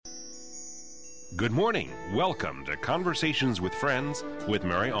Good morning. Welcome to Conversations with Friends with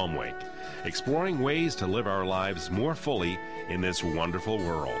Mary Omwake, exploring ways to live our lives more fully in this wonderful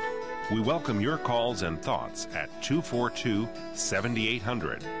world. We welcome your calls and thoughts at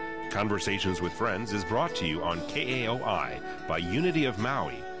 242-7800. Conversations with Friends is brought to you on KAOI by Unity of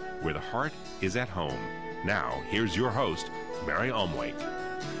Maui, where the heart is at home. Now, here's your host, Mary Omwake.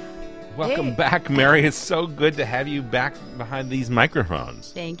 Welcome back, Mary. It's so good to have you back behind these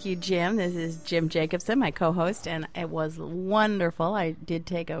microphones. Thank you, Jim. This is Jim Jacobson, my co-host, and it was wonderful. I did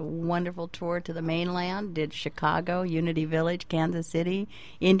take a wonderful tour to the mainland, did Chicago, Unity Village, Kansas City,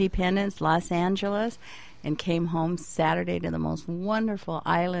 Independence, Los Angeles, and came home Saturday to the most wonderful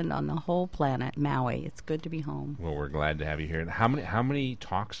island on the whole planet, Maui. It's good to be home. Well, we're glad to have you here. How many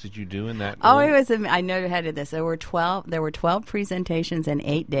talks did you do in that? Oh, it was. I never had this. There were 12 presentations in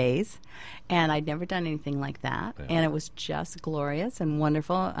 8 days, and I'd never done anything like that. Yeah. And it was just glorious and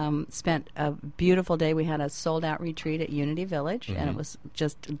wonderful. Spent a beautiful day. We had a sold-out retreat at Unity Village, and it was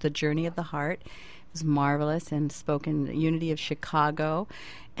just the journey of the heart. It was marvelous, and spoke in Unity of Chicago.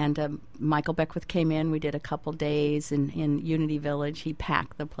 And Michael Beckwith came in. We did a couple days in Unity Village. He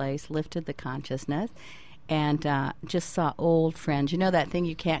packed the place, lifted the consciousness, and just saw old friends. You know that thing,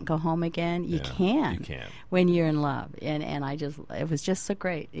 you can't go home again? You can when you're in love. And it was just so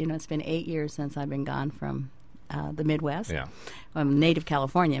great. You know, it's been 8 years since I've been gone from the Midwest. Yeah. I'm native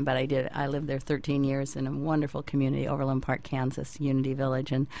Californian, but I lived there 13 years in a wonderful community, Overland Park, Kansas, Unity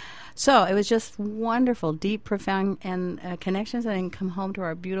Village. And so it was just wonderful, deep, profound and connections, and then come home to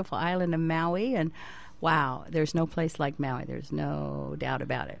our beautiful island of Maui. And wow, there's no place like Maui. There's no doubt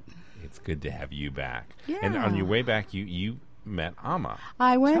about it. It's good to have you back. Yeah. And on your way back, you met Amma.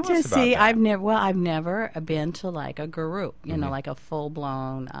 I went to see. I've never been to like a guru, like a full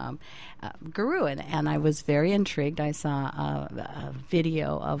blown guru, and I was very intrigued. I saw a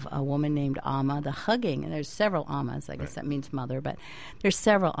video of a woman named Amma, the hugging, and there's several Ammas. I guess that means mother, but there's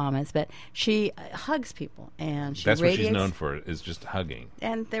several Ammas. But she hugs people, and she that's radiates. What she's known for, is just hugging.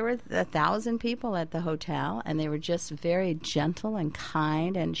 And there were 1,000 people at the hotel, and they were just very gentle and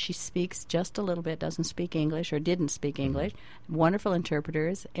kind. And she speaks just a little bit, doesn't speak English or didn't speak English. Wonderful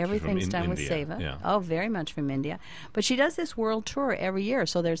interpreters. Everything's done with Seva. Yeah. Oh, very much from India. But she does this world tour every year,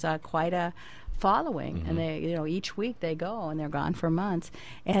 so there's quite a following. And they, each week they go, and they're gone for months.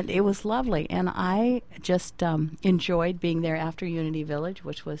 And it was lovely. And I just enjoyed being there after Unity Village,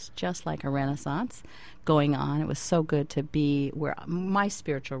 which was just like a renaissance going on. It was so good to be where my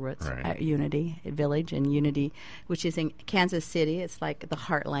spiritual roots are at Unity Village, and Unity, which is in Kansas City. It's like the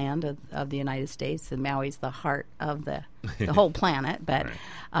heartland of the United States, and Maui's the heart of the whole planet. But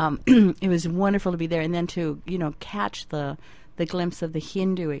it was wonderful to be there, and then to catch the glimpse of the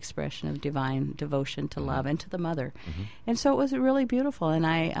Hindu expression of divine devotion to love and to the mother. And so it was really beautiful, and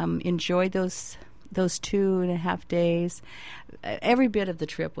I enjoyed those 2.5 days. Every bit of the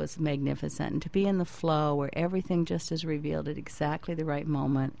trip was magnificent. And to be in the flow where everything just is revealed at exactly the right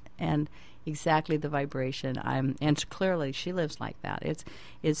moment and exactly the vibration. And clearly she lives like that.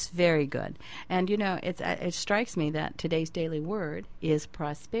 It's very good. And, it strikes me that today's daily word is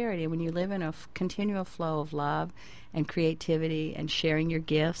prosperity. And when you live in a continual flow of love and creativity and sharing your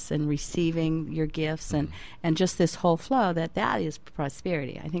gifts and receiving your gifts and just this whole flow, that is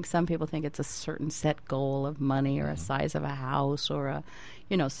prosperity. I think some people think it's a certain set goal of money or a size of a house or a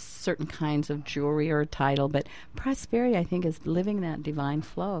certain kinds of jewelry or a title, but prosperity, I think, is living that divine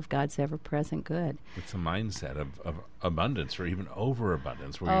flow of God's ever-present good. It's a mindset of abundance, or even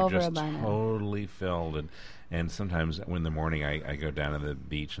overabundance, where you're just totally filled. And sometimes in the morning I go down to the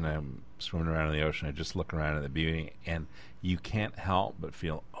beach and I'm swimming around in the ocean. I just look around at the beauty, and you can't help but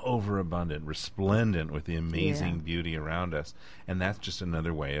feel overabundant, resplendent with the amazing beauty around us. And that's just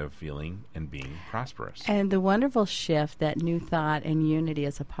another way of feeling and being prosperous. And the wonderful shift that New Thought and Unity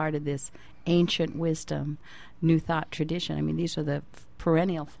is a part of this ancient wisdom, New Thought tradition. I mean, these are the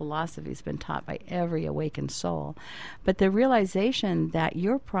perennial philosophies been taught by every awakened soul. But the realization that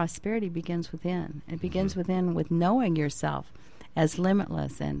your prosperity begins within. It begins within with knowing yourself as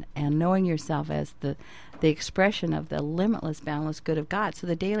limitless and knowing yourself as the expression of the limitless, boundless good of God. So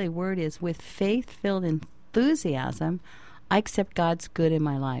the daily word is, with faith-filled enthusiasm, I accept God's good in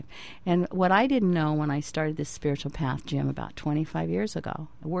my life. And what I didn't know when I started this spiritual path, Jim, about 25 years ago,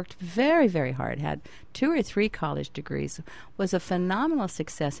 I worked very, very hard, had 2 or 3 college degrees, was a phenomenal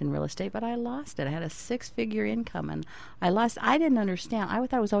success in real estate, but I lost it. I had a 6-figure income, and I didn't understand. I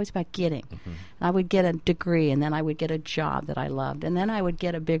thought it was always about getting. And I would get a degree, and then I would get a job that I loved, and then I would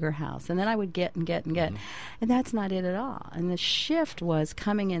get a bigger house, and then I would get and get and get. And that's not it at all. And the shift was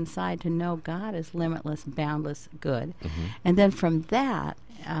coming inside to know God is limitless, boundless good. And then from that,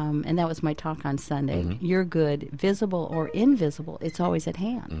 and that was my talk on Sunday, your good, visible or invisible, it's always at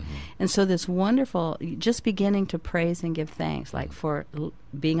hand. And so this wonderful, just beginning to praise and give thanks, like for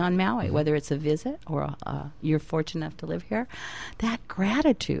being on Maui, whether it's a visit or you're fortunate enough to live here, that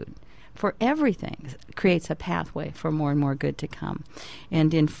gratitude for everything creates a pathway for more and more good to come.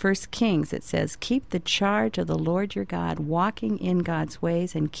 And in 1 Kings it says, keep the charge of the Lord your God, walking in God's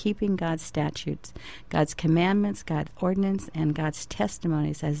ways and keeping God's statutes, God's commandments, God's ordinance, and God's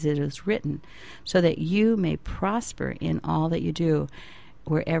testimonies as it is written, so that you may prosper in all that you do,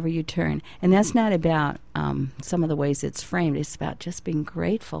 wherever you turn. And that's not about some of the ways it's framed. It's about just being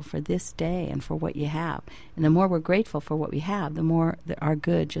grateful for this day and for what you have. And the more we're grateful for what we have, the more our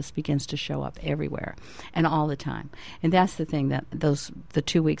good just begins to show up everywhere and all the time. And that's the thing that the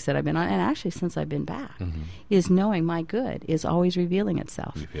 2 weeks that I've been on, and actually since I've been back, is knowing my good is always revealing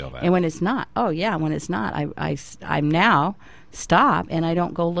itself. You feel that. And when it's not, when it's not, I'm now stop, and I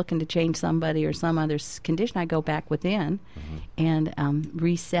don't go looking to change somebody or some other condition. I go back within and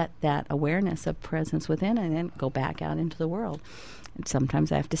reset that awareness of presence within, and then go back out into the world. And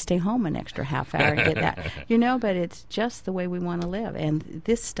sometimes I have to stay home an extra half hour and get that, but it's just the way we want to live. And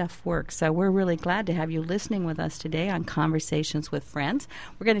this stuff works. So we're really glad to have you listening with us today on Conversations with Friends.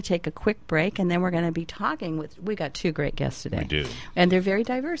 We're going to take a quick break, and then we're going to be talking we got two great guests today. We do. And they're very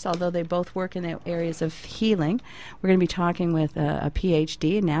diverse, although they both work in the areas of healing. We're going to be talking with a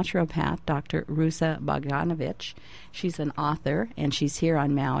PhD, a naturopath, Dr. Rusa Bogdanovich. She's an author, and she's here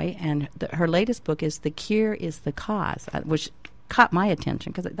on Maui. And her latest book is The Cure is the Cause, which caught my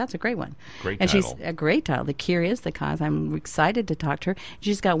attention because that's a great one. Great and title. She's a great title. The Cure is the Cause. I'm excited to talk to her.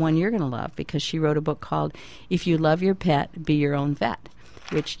 She's got one you're going to love because she wrote a book called If You Love Your Pet, Be Your Own Vet,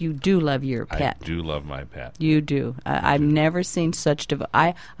 which you do love your pet. I do love my pet. You do. I've never seen such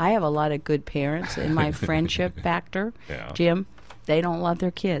I have a lot of good parents in my friendship factor, Jim. They don't love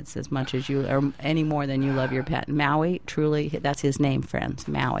their kids as much as you, or any more than you love your pet. Maui, truly, that's his name, friends.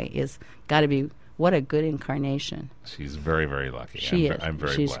 Maui is got to be. What a good incarnation. She's very, very lucky. I'm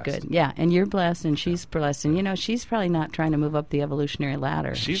very she's blessed. Good. Yeah, and you're blessed, and she's blessed. And, she's probably not trying to move up the evolutionary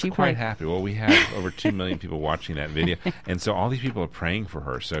ladder. She's quite happy. Well, we have over 2 million people watching that video, and so all these people are praying for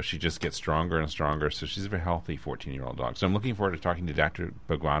her, so she just gets stronger and stronger. So she's a very healthy 14-year-old dog. So I'm looking forward to talking to Dr.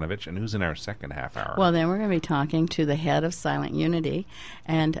 Bogdanovich, and who's in our second half hour. Well, then we're going to be talking to the head of Silent Unity,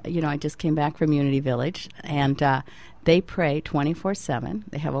 and, I just came back from Unity Village, and they pray 24/7.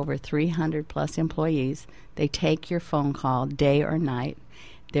 They have over 300-plus employees. They take your phone call day or night.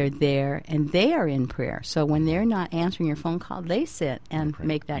 They're there, and they are in prayer. So when they're not answering your phone call, they sit and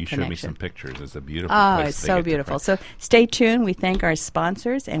make that connection. You showed me some pictures. It's a beautiful place. Oh, it's so beautiful. So stay tuned. We thank our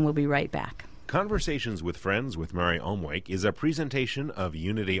sponsors, and we'll be right back. Conversations with Friends with Mary Omwake is a presentation of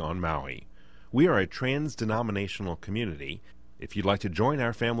Unity on Maui. We are a trans-denominational community. If you'd like to join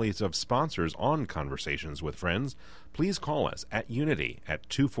our families of sponsors on Conversations with Friends, please call us at Unity at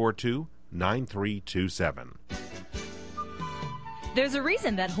 242-9327. There's a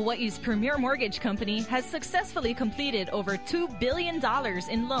reason that Hawaii's premier mortgage company has successfully completed over $2 billion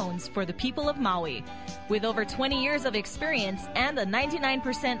in loans for the people of Maui. With over 20 years of experience and a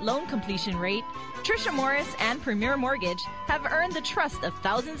 99% loan completion rate, Trisha Morris and Premier Mortgage have earned the trust of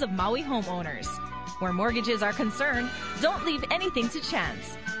thousands of Maui homeowners. Where mortgages are concerned, don't leave anything to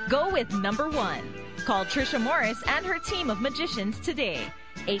chance. Go with number one. Call Trisha Morris and her team of magicians today.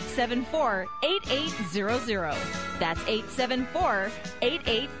 874-8800. That's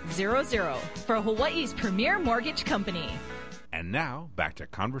 874-8800 for Hawaii's premier mortgage company. And now, back to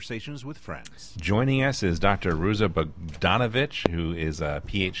Conversations with Friends. Joining us is Dr. Rusa Bogdanovich, who is a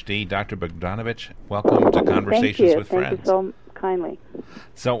PhD. Dr. Bogdanovich, welcome to Conversations with Friends. Thank you so kindly.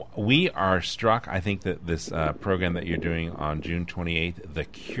 So we are struck, I think, that this program that you're doing on June 28th, The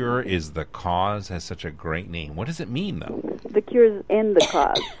Cure is the Cause, has such a great name. What does it mean, though? The cure is in the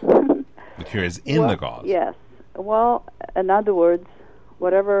cause. The cure is in the cause. Yes. Well, in other words,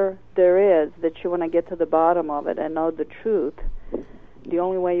 whatever there is that you want to get to the bottom of it and know the truth, the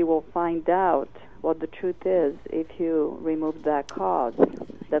only way you will find out what the truth is if you remove that cause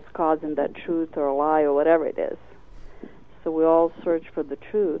that's causing that truth or a lie or whatever it is. So we all search for the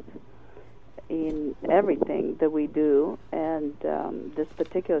truth in everything that we do, and this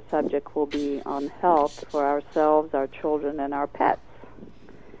particular subject will be on health for ourselves, our children, and our pets.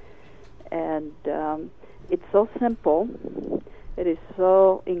 And it's so simple. It is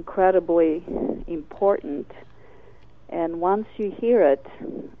so incredibly important. And once you hear it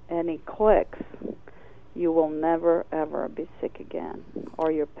and it clicks, you will never, ever be sick again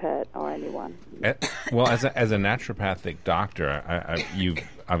or your pet or anyone. Well, as a naturopathic doctor, you've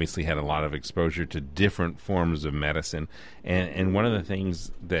obviously had a lot of exposure to different forms of medicine, and one of the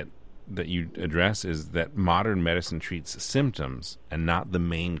things that you address is that modern medicine treats symptoms and not the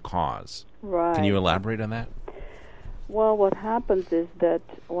main cause. Right. Can you elaborate on that? Well, what happens is that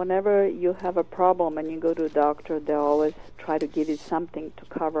whenever you have a problem and you go to a doctor, they always try to give you something to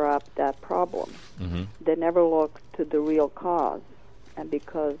cover up that problem. Mm-hmm. They never look to the real cause. And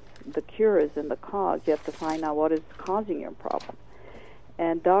because the cure is in the cause, you have to find out what is causing your problem.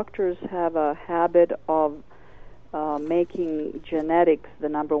 And doctors have a habit of making genetics the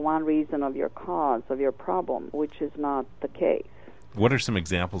number one reason of your cause, of your problem, which is not the case. What are some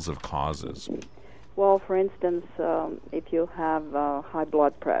examples of causes? Well, for instance, if you have high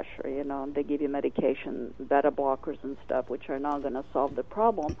blood pressure, they give you medication, beta blockers and stuff, which are not going to solve the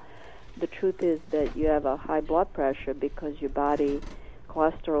problem. The truth is that you have a high blood pressure because your body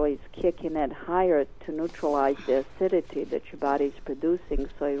cholesterol is kicking it higher to neutralize the acidity that your body is producing,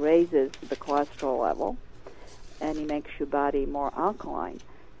 so it raises the cholesterol level, and it makes your body more alkaline.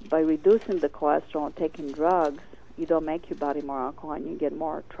 By reducing the cholesterol and taking drugs, you don't make your body more alkaline, you get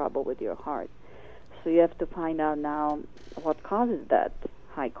more trouble with your heart. So you have to find out now what causes that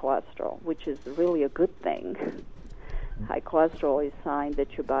high cholesterol, which is really a good thing. High cholesterol is a sign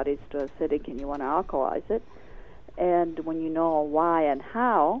that your body is too acidic and you want to alkalize it. And when you know why and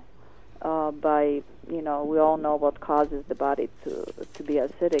how, we all know what causes the body to be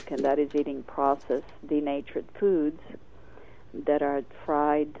acidic, and that is eating processed, denatured foods that are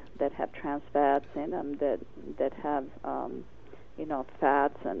fried, that have trans fats in them, that have,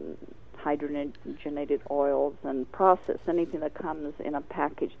 fats and hydrogenated oils and processed, anything that comes in a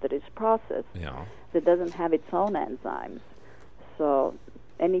package that is processed, that doesn't have its own enzymes. So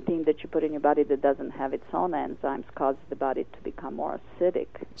anything that you put in your body that doesn't have its own enzymes causes the body to become more acidic.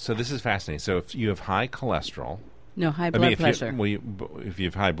 So this is fascinating. So if you have high cholesterol... high blood pressure. If you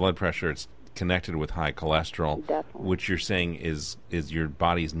have high blood pressure, it's connected with high cholesterol, Definitely. Which you're saying is your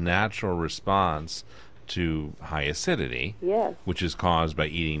body's natural response to high acidity, yes, which is caused by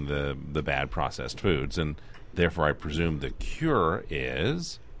eating the bad processed foods. And therefore, I presume the cure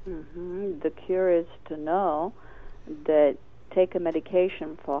is... Mm-hmm. The cure is to know that take a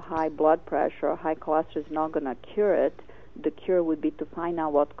medication for high blood pressure or high cholesterol is not going to cure it. The cure would be to find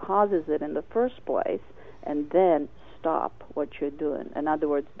out what causes it in the first place and then stop what you're doing. In other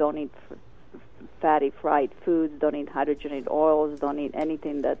words, don't eat fatty fried foods, don't eat hydrogenated oils, don't eat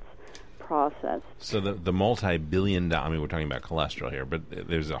anything that's processed. So the multi-billion-dollar, we're talking about cholesterol here, but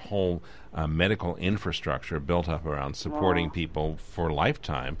there's a whole medical infrastructure built up around supporting people for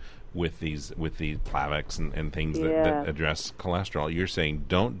lifetime with these Plavix and things that address cholesterol. You're saying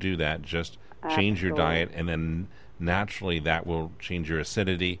don't do that, just change your diet, and then naturally that will change your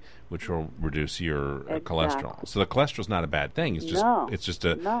acidity, which will reduce your cholesterol. So the cholesterol's not a bad thing. It's just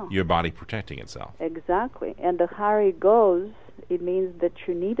your body protecting itself. Exactly. And the higher it goes, it means that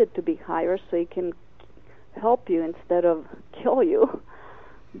you need it to be higher so it can help you instead of kill you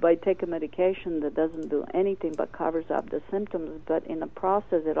by taking medication that doesn't do anything but covers up the symptoms. But in the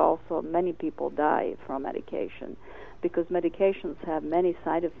process, many people die from medication because medications have many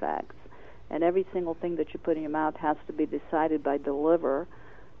side effects. And every single thing that you put in your mouth has to be decided by the liver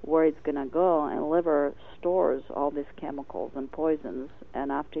where it's going to go, and liver stores all these chemicals and poisons,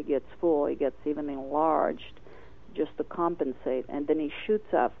 and after it gets full, it gets even enlarged just to compensate, and then it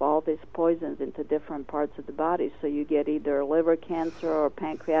shoots off all these poisons into different parts of the body, so you get either liver cancer or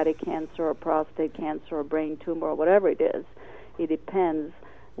pancreatic cancer or prostate cancer or brain tumor or whatever it is. It depends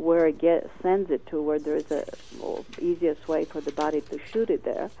where it sends it to, where there is a easiest way for the body to shoot it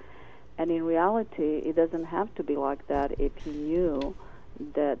there. And in reality, it doesn't have to be like that if you knew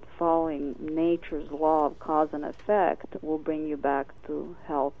that following nature's law of cause and effect will bring you back to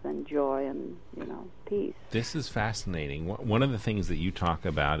health and joy and, peace. This is fascinating. One of the things that you talk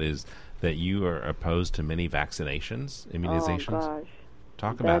about is that you are opposed to many vaccinations, immunizations. Oh, gosh.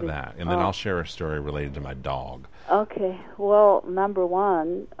 Talk about that, and then I'll share a story related to my dog. Okay. Well, number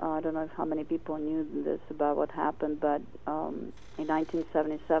one, I don't know how many people knew this about what happened, but in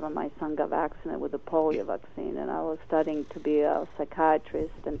 1977, my son got vaccinated with the polio vaccine, and I was studying to be a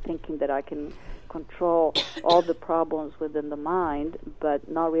psychiatrist and thinking that I can control all the problems within the mind, but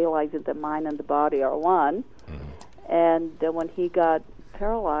not realizing the mind and the body are one. Mm-hmm. And when he got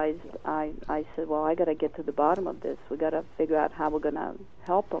paralyzed, I said, well, I got to get to the bottom of this. We got to figure out how we're going to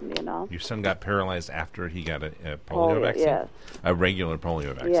help him, Your son got paralyzed after he got a polio vaccine? Yes. A regular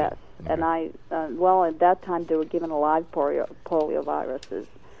polio vaccine? Yes. Okay. And at that time they were given live polio viruses,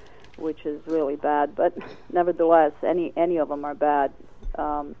 which is really bad, but nevertheless, any of them are bad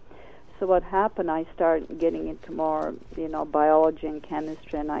So what happened, I started getting into more, biology and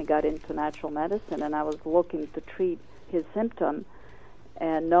chemistry, and I got into natural medicine, and I was looking to treat his symptom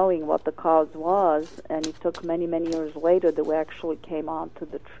and knowing what the cause was, and it took many, many years later that we actually came on to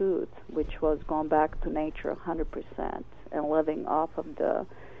the truth, which was going back to nature 100% and living off of the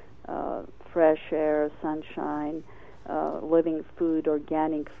fresh air, sunshine, living food,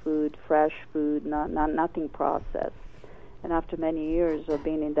 organic food, fresh food, nothing processed. And after many years of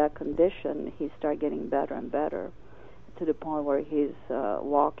being in that condition, he started getting better and better to the point where he's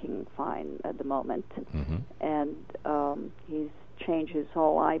walking fine at the moment. Mm-hmm. And he's changed his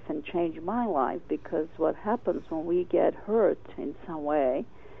whole life and changed my life, because what happens when we get hurt in some way,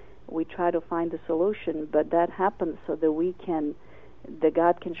 we try to find a solution, but that happens so that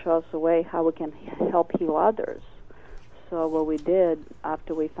God can show us a way how we can help heal others. So what we did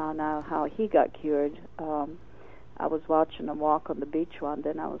after we found out how he got cured, I was watching him walk on the beach one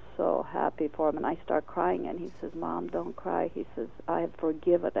day, and I was so happy for him, and I start crying, and he says, "Mom, don't cry." He says, "I have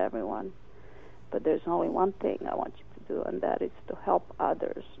forgiven everyone, but there's only one thing I want you to do, and that is to help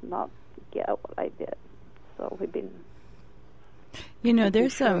others, not get what I did." So we've been...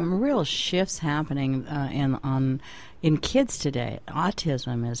 there's some real shifts happening in kids today.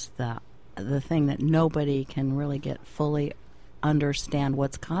 Autism is the thing that nobody can really get fully understand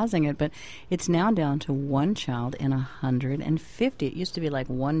what's causing it, but it's now down to one child in 150. It used to be like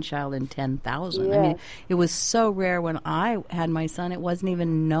one child in 10,000. Yes. I mean, it was so rare when I had my son. It wasn't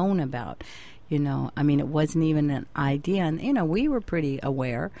even known about. It wasn't even an idea. And, we were pretty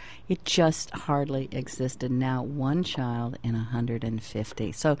aware. It just hardly existed. Now, one child in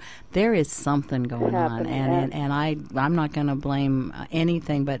 150. So there is something going on. And I'm not going to blame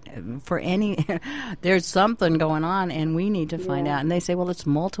anything, but there's something going on, and we need to find out. And they say, well, it's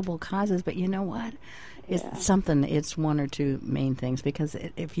multiple causes. But you know what? It's one or two main things, because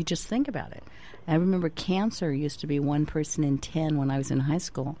if you just think about it. I remember cancer used to be 1 person in 10 when I was in high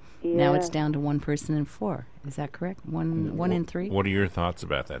school. Yeah. Now it's down to 1 person in 4. Is that correct? One in 3? What are your thoughts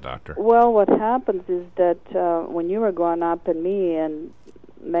about that, Doctor? Well, what happens is that when you were growing up, and me and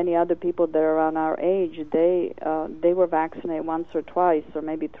many other people that are around our age, they were vaccinated once or twice or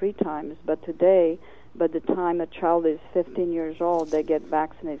maybe 3 times. But today, by the time a child is 15 years old, they get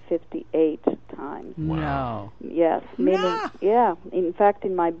vaccinated 58 times. Wow. Yes. Meaning, yeah. In fact,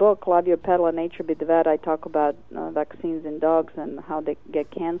 in my book, Love Your Pet, Let Nature Be the Vet, I talk about vaccines in dogs and how they get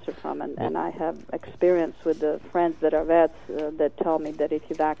cancer from it. And I have experience with the friends that are vets that tell me that if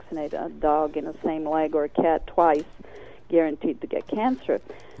you vaccinate a dog in the same leg or a cat twice, guaranteed to get cancer.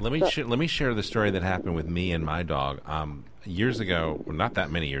 Let me share the story that happened with me and my dog. Years ago, well, not that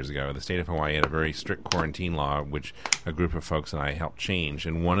many years ago, the state of Hawaii had a very strict quarantine law, which a group of folks and I helped change.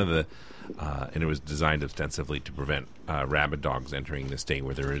 And one of the, and it was designed ostensibly to prevent rabid dogs entering the state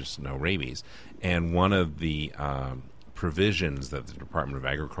where there is no rabies. And one of the provisions that the Department of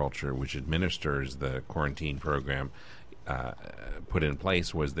Agriculture, which administers the quarantine program, put in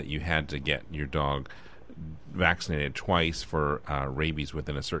place was that you had to get your dog vaccinated twice for rabies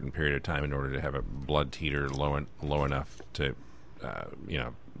within a certain period of time in order to have a blood titer low enough to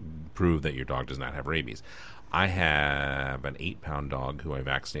prove that your dog does not have rabies. I have an 8-pound dog who I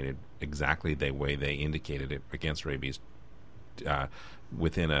vaccinated exactly the way they indicated it against rabies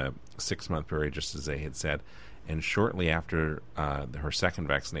within a 6-month period, just as they had said. And shortly after her second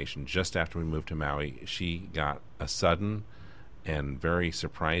vaccination, just after we moved to Maui, she got a sudden and very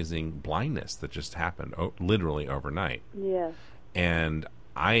surprising blindness that just happened literally overnight. Yes. And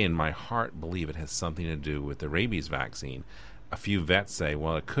I, in my heart, believe it has something to do with the rabies vaccine. A few vets say,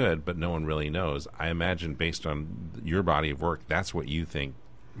 well, it could, but no one really knows. I imagine, based on your body of work, that's what you think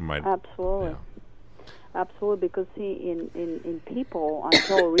might... Absolutely. Yeah. Absolutely, because, see, in people,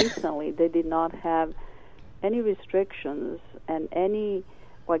 until recently, they did not have any restrictions and any...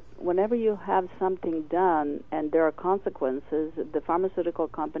 Like, whenever you have something done and there are consequences, the pharmaceutical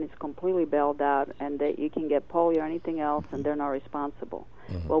companies completely bailed out, and you can get polio or anything else, and they're not responsible.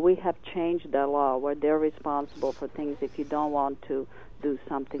 Mm-hmm. Well, we have changed that law where they're responsible for things if you don't want to do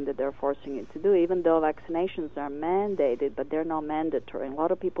something that they're forcing you to do, even though vaccinations are mandated, but they're not mandatory. And a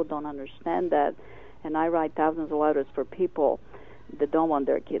lot of people don't understand that, and I write thousands of letters for people that don't want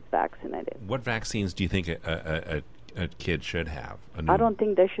their kids vaccinated. What vaccines do you think a kid should have? I don't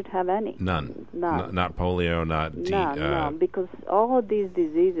think they should have any. None. Not polio, not... No, because all of these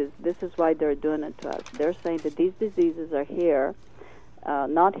diseases, this is why they're doing it to us. They're saying that these diseases are here,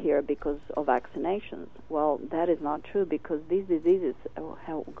 not here because of vaccinations. Well, that is not true, because these diseases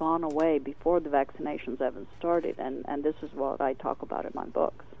have gone away before the vaccinations haven't started, and this is what I talk about in my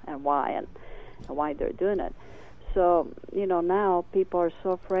books, and why they're doing it. so, now people are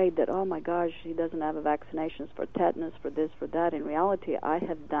so afraid that, oh my gosh, he doesn't have vaccinations for tetanus, for this, for that. In reality, I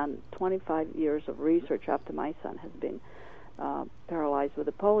have done 25 years of research after my son has been paralyzed with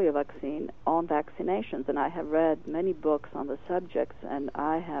the polio vaccine on vaccinations, and I have read many books on the subjects, and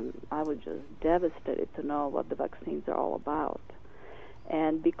I was just devastated to know what the vaccines are all about.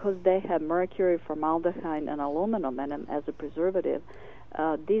 And because they have mercury, formaldehyde, and aluminum in them as a preservative,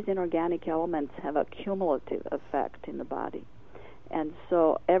 these inorganic elements have a cumulative effect in the body. And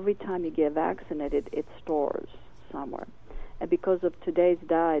so every time you get vaccinated, it stores somewhere. And because of today's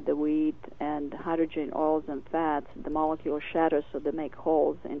diet, the wheat and hydrogen oils and fats, the molecule shatters, so they make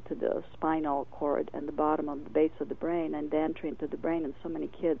holes into the spinal cord and the bottom of the base of the brain, and they enter into the brain. And so many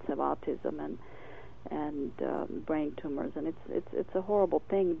kids have autism and brain tumors, and it's a horrible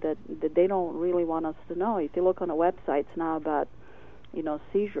thing that they don't really want us to know. If you look on the websites now about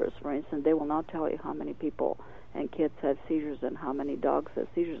seizures, for instance, they will not tell you how many people and kids have seizures and how many dogs have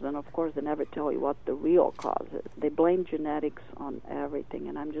seizures, and of course they never tell you what the real cause is. They blame genetics on everything,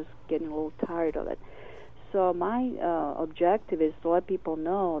 and I'm just getting a little tired of it. So my objective is to let people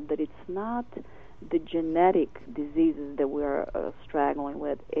know that it's not the genetic diseases that we're struggling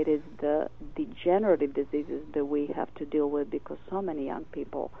with. It is the degenerative diseases that we have to deal with, because so many young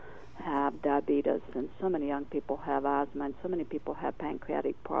people have diabetes, and so many young people have asthma, and so many people have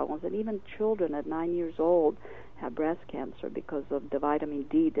pancreatic problems, and even children at 9 years old have breast cancer because of the vitamin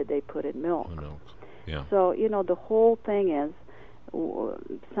D that they put in milk. Yeah. So, the whole thing is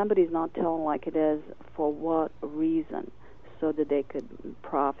somebody's not telling like it is for what reason, so that they could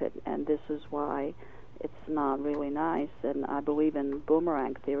profit, and this is why it's not really nice. And I believe in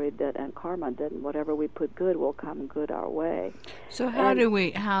boomerang theory and karma, that whatever we put good will come good our way. So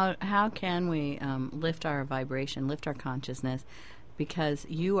how can we lift our vibration, lift our consciousness? Because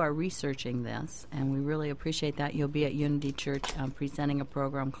you are researching this, and we really appreciate that. You'll be at Unity Church presenting a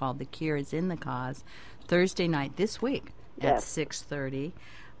program called The Cure is in the Cause, Thursday night this week at 6:30.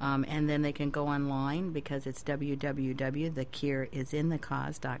 And then they can go online, because it's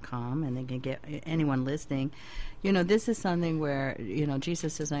www.thecureisinthecause.com, and they can get anyone listening. This is something where,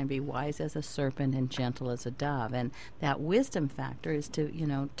 Jesus says, "I be wise as a serpent and gentle as a dove." And that wisdom factor is to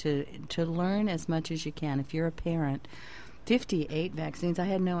learn as much as you can. If you're a parent, 58 vaccines, I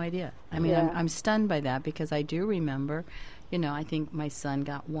had no idea. I mean, I'm stunned by that, because I do remember, I think my son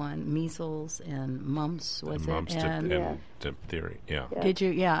got one, measles and mumps, Mumps and diphtheria, yeah. Did you?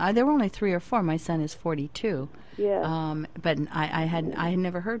 Yeah, there were only 3 or 4. My son is 42. Yeah. But I had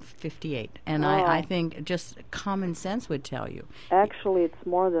never heard 58, and I think just common sense would tell you. Actually, it's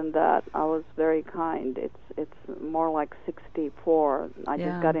more than that. I was very kind. It's more like 64. I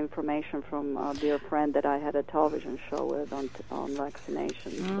just got information from a dear friend that I had a television show with on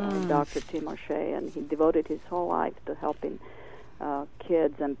vaccinations, Dr. Tim O'Shea, and he devoted his whole life to helping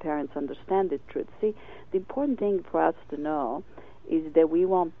kids and parents understand the truth. See, the important thing for us to know is that we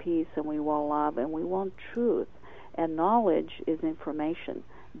want peace, and we want love, and we want truth. And knowledge is information,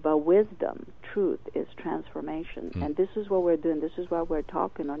 but wisdom, truth, is transformation. And this is what we're doing. This is why we're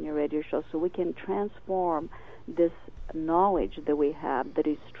talking on your radio show, so we can transform this knowledge that we have, that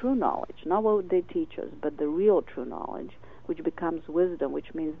is true knowledge, not what they teach us, but the real true knowledge, which becomes wisdom,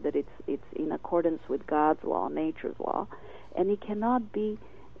 which means that it's in accordance with God's law, nature's law, and it cannot be.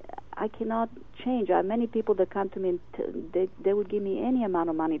 I cannot change. I have many people that come to me, and they would give me any amount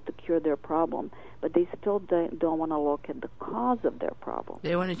of money to cure their problem, but they still don't want to look at the cause of their problem.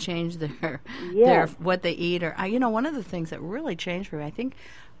 They want to change their what they eat. Or one of the things that really changed for me, I think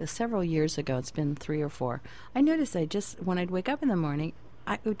several years ago, it's been 3 or 4, I noticed when I'd wake up in the morning,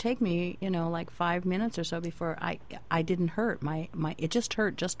 it would take me, like 5 minutes or so before I didn't hurt. It just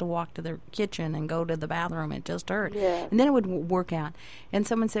hurt just to walk to the kitchen and go to the bathroom. It just hurt. Yeah. And then it would work out. And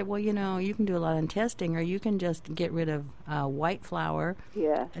someone said, well, you can do a lot of testing, or you can just get rid of white flour,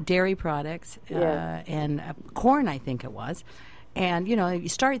 dairy products, and corn, I think it was. And, you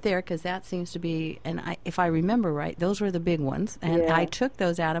start there, because that seems to be, and if I remember right, those were the big ones. And I took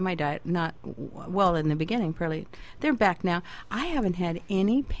those out of my diet, in the beginning, probably. They're back now. I haven't had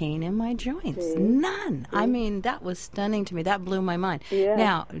any pain in my joints. See? None. I mean, that was stunning to me. That blew my mind. Yeah.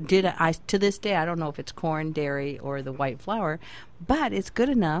 Now, to this day, I don't know if it's corn, dairy, or the white flour, but it's good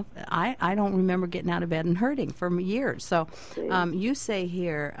enough. I don't remember getting out of bed and hurting for years. So you say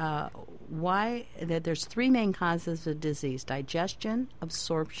here, why that there's 3 main causes of disease: digestion,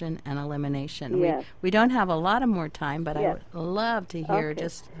 absorption, and elimination. Yes. We don't have a lot of more time, but I would love to hear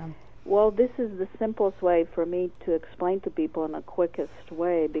just... Well, this is the simplest way for me to explain to people in the quickest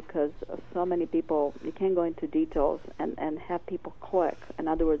way, because so many people, you can't go into details and have people click. In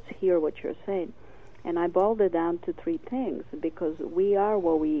other words, hear what you're saying. And I boiled it down to 3 things, because we are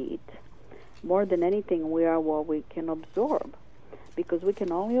what we eat. More than anything, we are what we can absorb, because we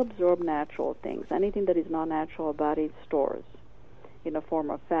can only absorb natural things. Anything that is not natural, our body stores in the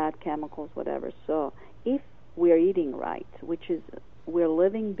form of fat, chemicals, whatever. So if we are eating right, which is we're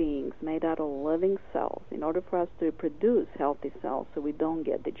living beings made out of living cells, in order for us to produce healthy cells so we don't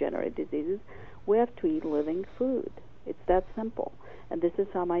get degenerative diseases, we have to eat living food. It's that simple. And this is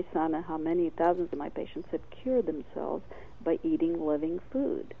how my son and how many thousands of my patients have cured themselves, by eating living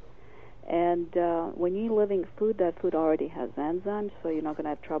food. And when you eat living food, that food already has enzymes, so you're not going to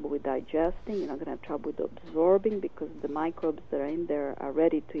have trouble with digesting, you're not going to have trouble with absorbing, because the microbes that are in there are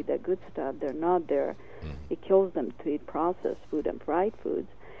ready to eat that good stuff. They're not there. It kills them to eat processed food and fried foods.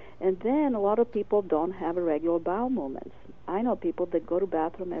 And then a lot of people don't have regular bowel movements. I know people that go to the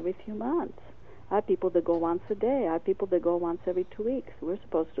bathroom every few months. I have people that go once a day. I have people that go once every 2 weeks. We're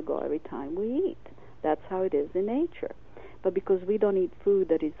supposed to go every time we eat. That's how it is in nature. But because we don't eat food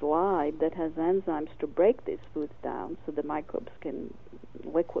that is live, that has enzymes to break these foods down so the microbes can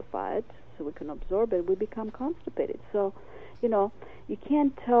liquefy it, so we can absorb it, we become constipated. So, you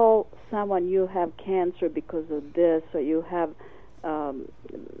can't tell someone you have cancer because of this, or you have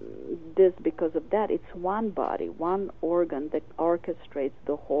this because of that. It's one body, one organ that orchestrates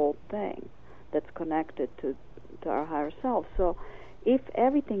the whole thing, that's connected to our higher self. So if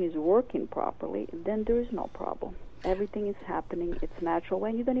everything is working properly, then there is no problem. Everything is happening. It's natural,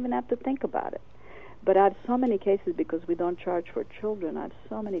 and you don't even have to think about it. But I have so many cases, because we don't charge for children, I have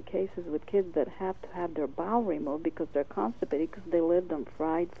so many cases with kids that have to have their bowel removed because they're constipated, because they lived on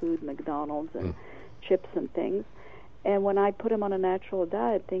fried food, McDonald's, and chips and things. And when I put them on a natural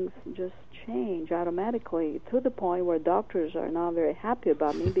diet, things just change automatically, to the point where doctors are not very happy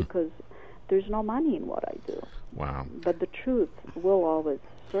about me because there's no money in what I do. Wow. But the truth will always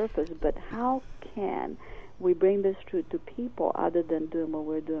surface. But how can we bring this truth to people other than doing what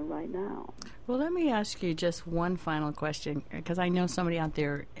we're doing right now? Well, let me ask you just one final question, because I know somebody out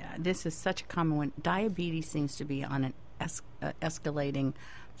there, this is such a common one. Diabetes seems to be on an escalating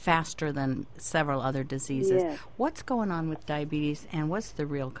faster than several other diseases. Yes. What's going on with diabetes, and what's the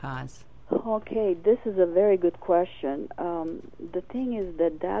real cause? Okay, this is a very good question. The thing is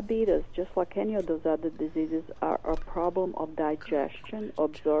that diabetes, just like any of those other diseases, are a problem of digestion,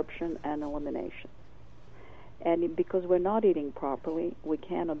 absorption, and elimination. And because we're not eating properly, we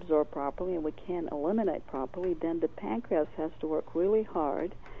can't absorb properly, and we can't eliminate properly, then the pancreas has to work really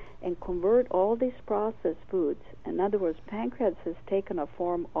hard and convert all these processed foods. In other words, pancreas has taken a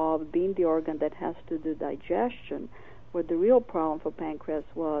form of being the organ that has to do digestion, where the real problem for pancreas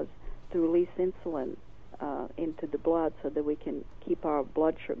was to release insulin into the blood so that we can keep our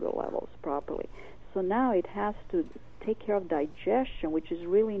blood sugar levels properly. So now it has to take care of digestion, which is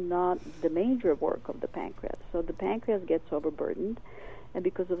really not the major work of the pancreas. So the pancreas gets overburdened, and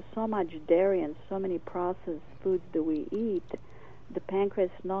because of so much dairy and so many processed foods that we eat, the pancreas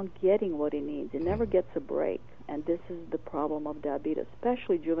is not getting what it needs. It never gets a break, and this is the problem of diabetes,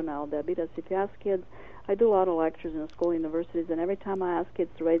 especially juvenile diabetes. If you ask kids, I do a lot of lectures in school, universities, and every time I ask kids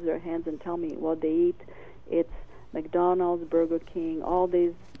to raise their hands and tell me what they eat, it's McDonald's, Burger King, all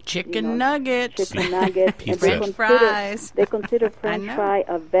these chicken nuggets, and French fries. They consider French fry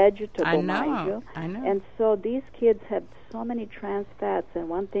a vegetable, mind you. I know. And so these kids have so many trans fats, and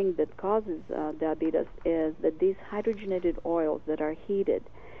one thing that causes diabetes is that these hydrogenated oils that are heated,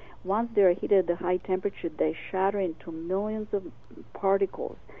 once they're heated at the high temperature, they shatter into millions of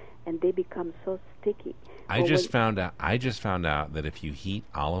particles, and they become so sticky. I just found out that if you heat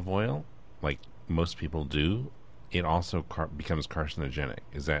olive oil, like most people do, it also becomes carcinogenic.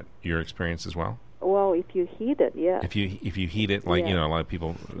 Is that your experience as well? Well, if you heat it, yeah. If you heat it, like, a lot of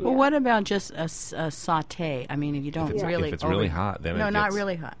people... Well, what about just a saute? I mean, if you don't really... If it's really hot, then not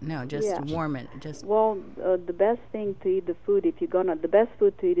really hot. No, just warm it. Well, the best thing to eat the food, the best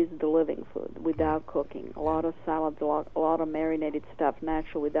food to eat is the living food without cooking. A lot of salads, a lot of marinated stuff,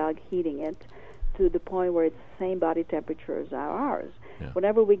 natural, without heating it, to the point where it's the same body temperature as ours. Yeah.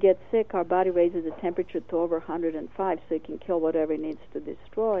 Whenever we get sick, our body raises the temperature to over 105, so it can kill whatever it needs to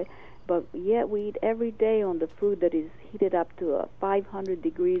destroy. But yet we eat every day on the food that is heated up to 500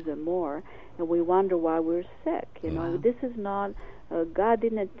 degrees or more, and we wonder why we're sick. Wow. This is not, God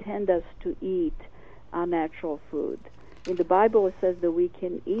didn't intend us to eat unnatural food. In the Bible it says that we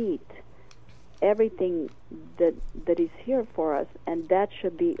can eat everything that is here for us, and that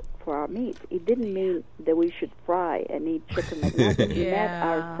should be for our meat. It didn't mean that we should fry and eat chicken McNuggets. It meant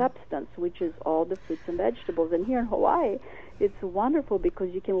our substance, which is all the fruits and vegetables. And here in Hawaii, it's wonderful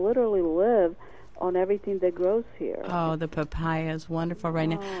because you can literally live on everything that grows here. Oh, the papaya is wonderful right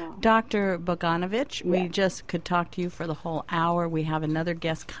now. Dr. Bogdanovich, we just could talk to you for the whole hour. We have another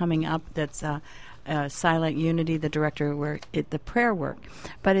guest coming up that's Silent Unity, the director, the prayer work.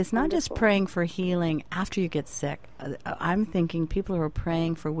 But it's not just praying for healing after you get sick. I'm thinking people who are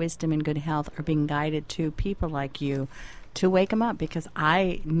praying for wisdom and good health are being guided to people like you to wake them up, because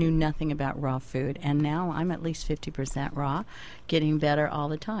I knew nothing about raw food, and now I'm at least 50% raw, getting better all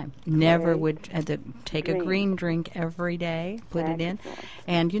the time. Never would have to take a green drink every day, put it in,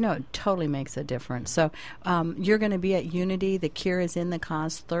 and it totally makes a difference. So you're going to be at Unity. The Cure is in the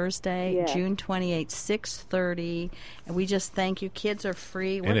Cause Thursday, June 28th, 6:30, and we just thank you. Kids are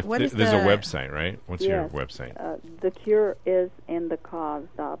free. And there's a website, right? What's your website? The Cure is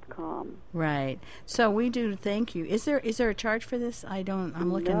inthecause.com. Right. So we do thank you. Is there a charge for this?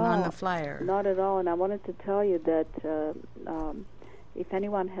 I'm looking on the flyer. Not at all. And I wanted to tell you that if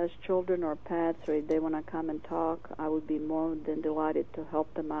anyone has children or pets, or if they want to come and talk, I would be more than delighted to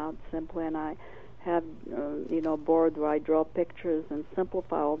help them out simply. And I have a board where I draw pictures and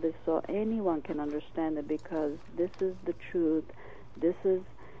simplify all this so anyone can understand it, because this is the truth. This is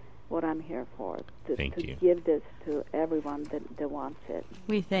what I'm here for, to give this to everyone that wants it.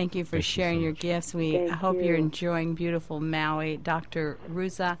 We thank you for sharing your gifts. I hope you're enjoying beautiful Maui. Dr.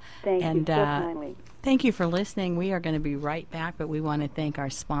 Ruza. Thank you so kindly. Thank you for listening. We are going to be right back, but we want to thank our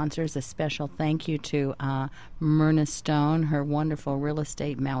sponsors. A special thank you to Myrna Stone. Her wonderful Real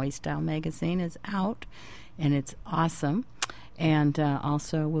Estate Maui Style magazine is out, and it's awesome. And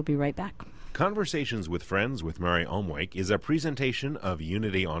also, we'll be right back. Conversations with Friends with Mary Omwake is a presentation of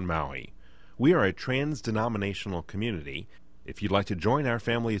Unity on Maui. We are a trans-denominational community. If you'd like to join our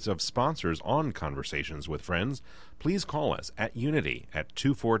families of sponsors on Conversations with Friends, please call us at Unity at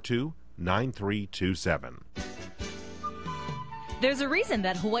 242-9327. There's a reason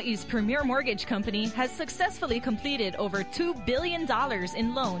that Hawaii's premier mortgage company has successfully completed over $2 billion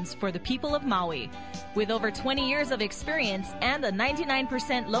in loans for the people of Maui. With over 20 years of experience and a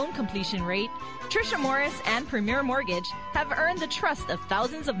 99% loan completion rate, Trisha Morris and Premier Mortgage have earned the trust of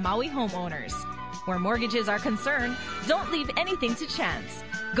thousands of Maui homeowners. Where mortgages are concerned, don't leave anything to chance.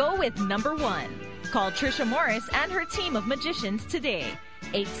 Go with number one. Call Trisha Morris and her team of magicians today.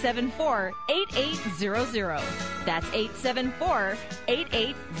 874-8800. That's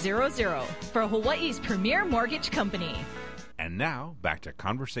 874-8800 for Hawaii's premier mortgage company. And now, back to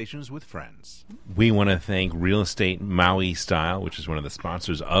Conversations with Friends. We want to thank Real Estate Maui Style, which is one of the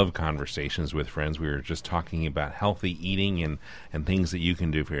sponsors of Conversations with Friends. We were just talking about healthy eating and things that you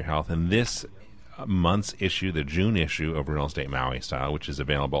can do for your health. And this month's issue, the June issue of Real Estate Maui Style, which is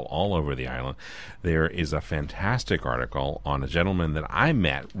available all over the island, there is a fantastic article on a gentleman that I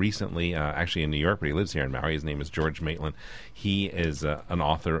met recently, actually in New York, but he lives here in Maui. His name is George Maitland. He is an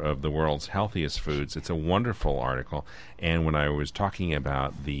author of The World's Healthiest Foods. It's a wonderful article. And when I was talking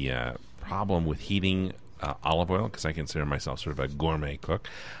about the problem with heating olive oil, because I consider myself sort of a gourmet cook,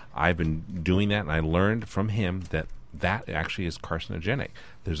 I've been doing that, and I learned from him that actually is carcinogenic.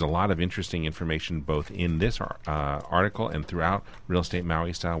 There's a lot of interesting information both in this article and throughout Real Estate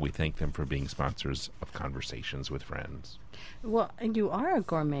Maui Style. We thank them for being sponsors of Conversations with Friends. Well, you are a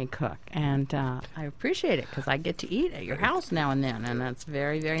gourmet cook, and I appreciate it because I get to eat at your house now and then, and that's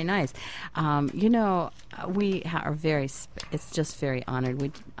very, very nice. We are it's just very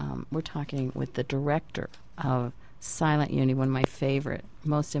honored. We're talking with the director of Silent Unity, one of my favorite,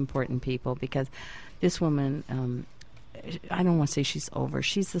 most important people, because this woman, I don't want to say she's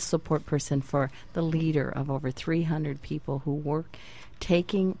the support person for the leader of over 300 people who work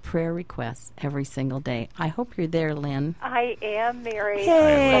taking prayer requests every single day. I hope you're there, Lynn. I am, Mary.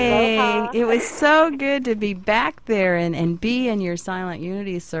 Hey, aloha. It was so good to be back there and be in your Silent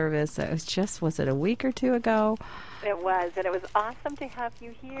Unity service. It was it a week or two ago? It was, and it was awesome to have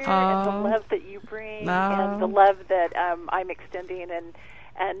you here, and the love that you bring, and the love that I'm extending, and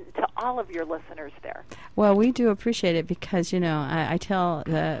to all of your listeners there. Well, we do appreciate it because, I tell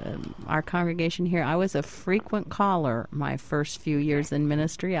our congregation here, I was a frequent caller my first few years in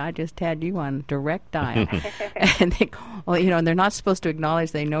ministry. I just had you on direct dial. And they're not supposed to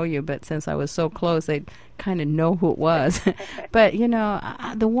acknowledge they know you, but since I was so close, they kind of know who it was. But,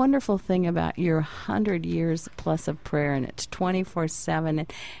 the wonderful thing about your 100 years plus of prayer, and it's 24/7,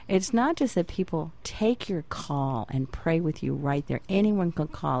 it's not just that people take your call and pray with you right there. Anyone can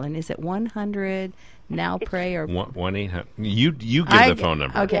call, and is it 100 now pray or 1-800? You give the phone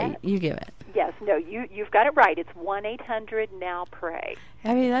number. Okay, you give it. Yes, no, you've got it right. It's 1-800-NOW-PRAY.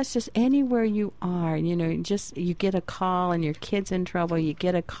 I mean, that's just anywhere you are. You know, just you get a call and your kid's in trouble. You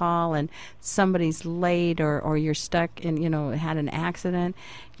get a call and somebody's late, or you're stuck and, had an accident.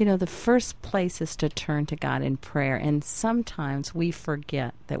 The first place is to turn to God in prayer. And sometimes we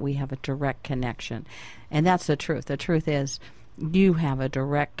forget that we have a direct connection. And that's the truth. The truth is, you have a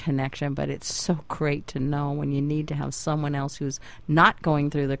direct connection, but it's so great to know when you need to have someone else who's not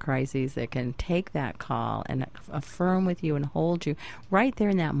going through the crises that can take that call and affirm with you and hold you. Right there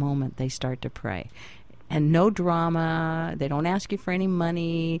in that moment, they start to pray. And no drama. They don't ask you for any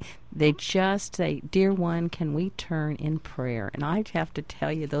money. They just say, "Dear one, can we turn in prayer?" And I have to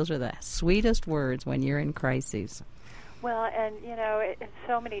tell you, those are the sweetest words when you're in crises. Well, and,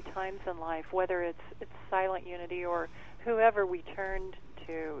 so many times in life, whether it's Silent Unity or whoever we turned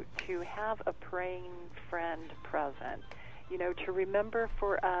to have a praying friend present, to remember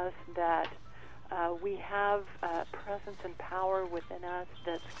for us that we have a presence and power within us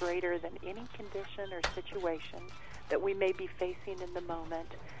that's greater than any condition or situation that we may be facing in the moment.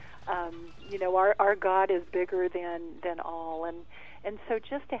 Our God is bigger than all, and so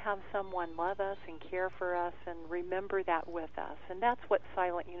just to have someone love us and care for us and remember that with us, and that's what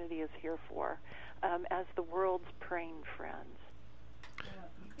Silent Unity is here for, as the world's praying friends.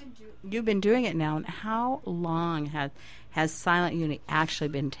 You've been doing it now, and how long has Silent Unity actually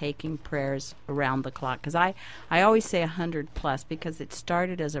been taking prayers around the clock? Because I always say 100 plus, because it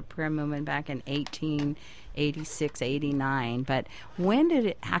started as a prayer movement back in 1886, 89. But when did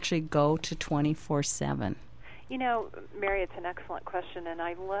it actually go to 24/7? Mary, it's an excellent question, and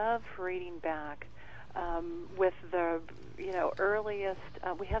I love reading back with the earliest.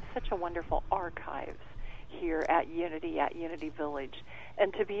 We have such a wonderful archives here at Unity Village,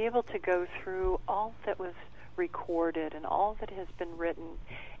 and to be able to go through all that was recorded and all that has been written,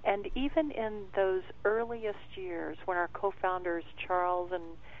 and even in those earliest years when our co-founders Charles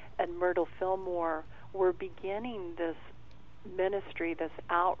and Myrtle Fillmore were beginning this ministry, this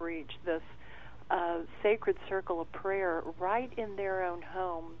outreach, this sacred circle of prayer right in their own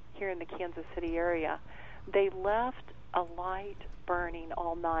home here in the Kansas City area, they left a light burning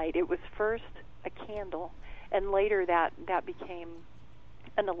all night. It was first a candle, and later that became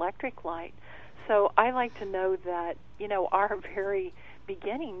an electric light. So I like to know that, our very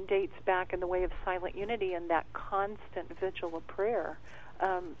beginning dates back in the way of Silent Unity, and that constant vigil of prayer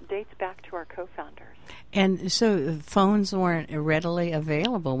dates back to our co-founders. And so phones weren't readily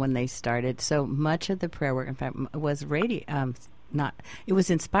available when they started. So much of the prayer work, in fact, was radio. It was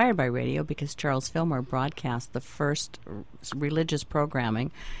inspired by radio, because Charles Fillmore broadcast the first religious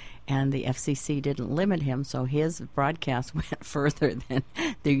programming, and the FCC didn't limit him, so his broadcast went further than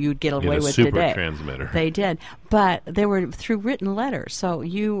you'd get away with super today. Transmitter. They did, but they were through written letters. So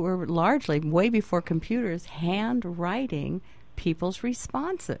you were largely, way before computers, handwriting people's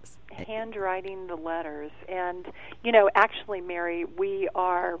responses. Handwriting the letters. And, actually, Mary, we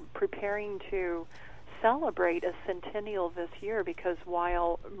are preparing to celebrate a centennial this year, because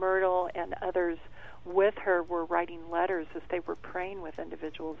while Myrtle and others with her were writing letters as they were praying with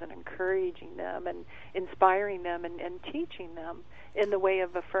individuals and encouraging them and inspiring them and teaching them in the way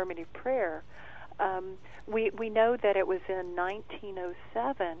of affirmative prayer, we know that it was in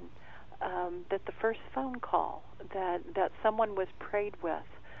 1907 that the first phone call that someone was prayed with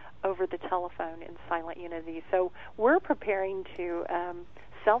over the telephone in Silent Unity. So we're preparing to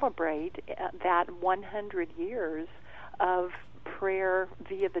celebrate that 100 years of prayer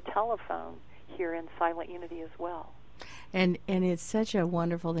via the telephone here in Silent Unity as well. And it's such a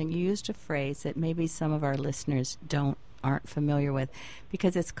wonderful thing. You used a phrase that maybe some of our listeners aren't familiar with,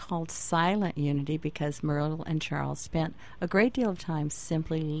 because it's called Silent Unity, because Myrtle and Charles spent a great deal of time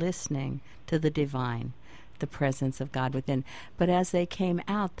simply listening to the divine, the presence of God within. But as they came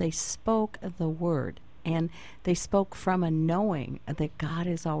out, they spoke the word. And they spoke from a knowing that God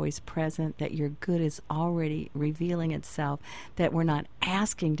is always present, that your good is already revealing itself, that we're not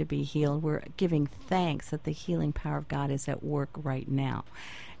asking to be healed. We're giving thanks that the healing power of God is at work right now.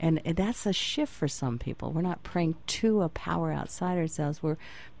 And that's a shift for some people. We're not praying to a power outside ourselves. We're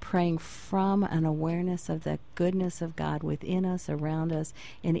praying from an awareness of the goodness of God within us, around us,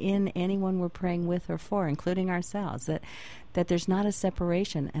 and in anyone we're praying with or for, including ourselves, that there's not a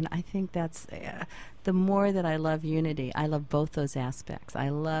separation. And I think that's the more that I love unity, I love both those aspects. I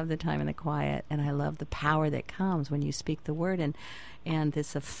love the time in the quiet, and I love the power that comes when you speak the word. And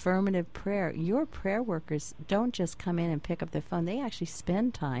this affirmative prayer, your prayer workers don't just come in and pick up their phone. They actually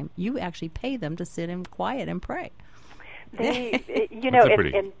spend time. You actually pay them to sit in quiet and pray. They,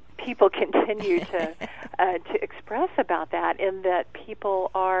 and people continue to express about that, in that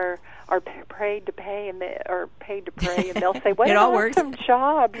people are paid to pay or paid to pray, and they'll say, "What an awesome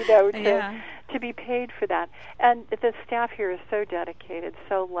job!" To be paid for that. And the staff here is so dedicated,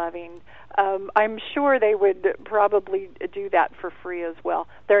 so loving. I'm sure they would probably do that for free as well.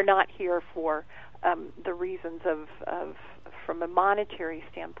 They're not here for the reasons of from a monetary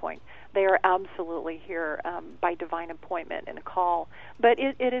standpoint. They are absolutely here by divine appointment and a call. But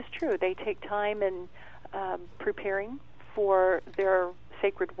it is true. They take time in preparing for their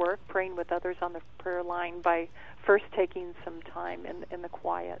sacred work, praying with others on the prayer line, by first taking some time in the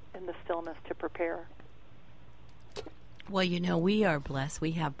quiet, in the stillness to prepare. Well, we are blessed.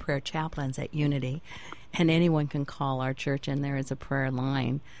 We have prayer chaplains at Unity, and anyone can call our church, and there is a prayer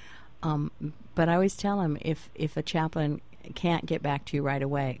line. But I always tell them, if a chaplain can't get back to you right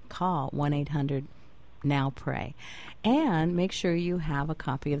away, call 1-800-NOW-PRAY. And make sure you have a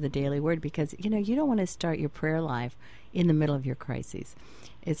copy of the Daily Word, because, you don't want to start your prayer life in the middle of your crises.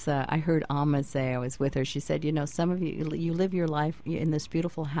 It's I heard Alma say, I was with her, she said, some of you live your life in this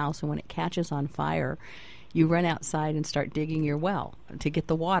beautiful house, and when it catches on fire, you run outside and start digging your well to get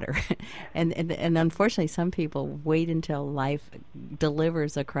the water. and unfortunately, some people wait until life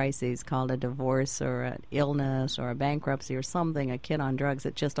delivers a crisis, called a divorce or an illness or a bankruptcy or something, a kid on drugs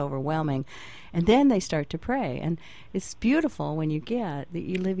that's just overwhelming, and then they start to pray. And it's beautiful when you get that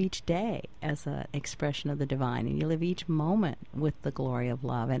you live each day as an expression of the divine, and you live each moment with the glory of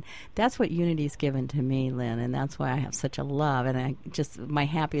love. And that's what Unity's given to me, Lynn, and that's why I have such a love. And my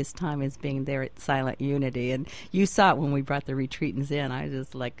happiest time is being there at Silent Unity. And you saw it when we brought the retreatants in. I was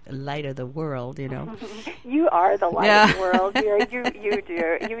just like light of the world, You are the light of the world. You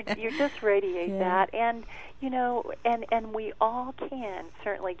do. You just radiate that. And, and we all can,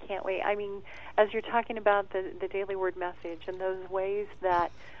 certainly, can't we? I mean, as you're talking about the Daily Word message and those ways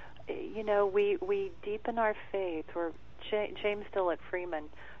that, we deepen our faith. Or James Dillett Freeman,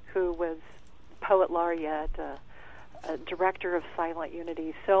 who was poet laureate, director of Silent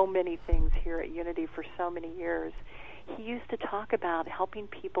Unity, so many things here at Unity for so many years, he used to talk about helping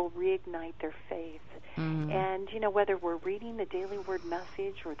people reignite their faith. Mm-hmm. And, whether we're reading the Daily Word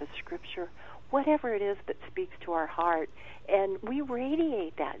message or the scripture, whatever it is that speaks to our heart, and we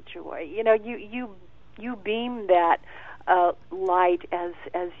radiate that joy. You beam that light as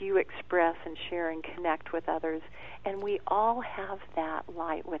you express and share and connect with others, and we all have that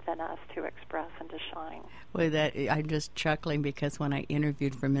light within us to express and to shine. Well, I'm just chuckling because when I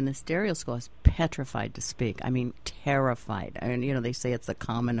interviewed for ministerial school, I was petrified to speak. I mean, terrified. And, they say it's a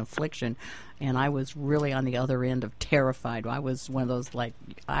common affliction, and I was really on the other end of terrified. I was one of those,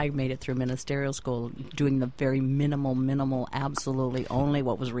 I made it through ministerial school doing the very minimal, absolutely only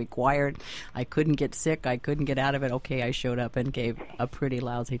what was required. I couldn't get sick. I couldn't get out of it. Okay, I showed up and gave a pretty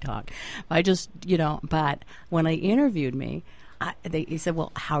lousy talk. I just, but when they interviewed me, he said,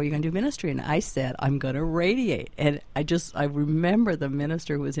 well, how are you going to do ministry? And I said, I'm going to radiate. And I remember the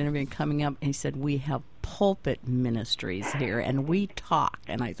minister who was interviewing coming up, and he said, we have pulpit ministries here, and we talk.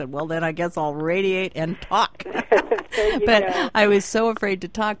 And I said, well, then I guess I'll radiate and talk. But I was so afraid to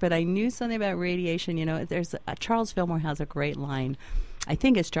talk, but I knew something about radiation. There's Charles Fillmore has a great line. I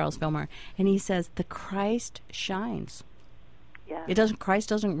think it's Charles Fillmore. And he says, the Christ shines. Yeah. Christ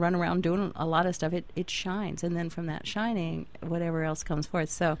doesn't run around doing a lot of stuff. It shines, and then from that shining, whatever else comes forth.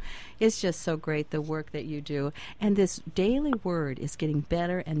 So it's just so great, the work that you do. And this Daily Word is getting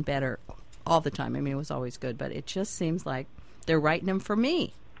better and better all the time. I mean, it was always good, but it just seems like they're writing them for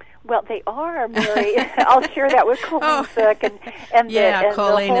me. Well, they are, Mary. I'll share that with Colleen Sook and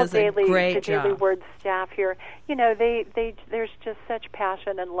Colleen the whole is a great job. Daily Word staff here. There's just such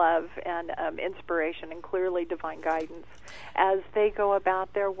passion and love and inspiration and clearly divine guidance as they go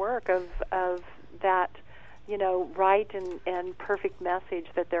about their work of that, right and perfect message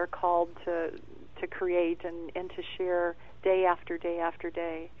that they're called to create and to share day after day after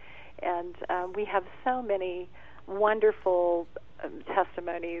day. And we have so many wonderful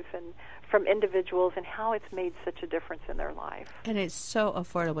testimonies and from individuals and how it's made such a difference in their life. And it's so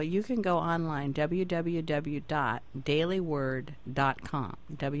affordable. You can go online, www.dailyword.com,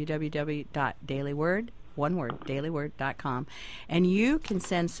 dailyword.com, and you can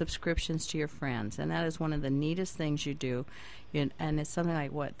send subscriptions to your friends, and that is one of the neatest things you do. And it's something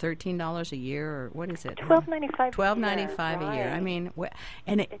like, what, $13 a year, or what is it? $12.95 a year. I mean,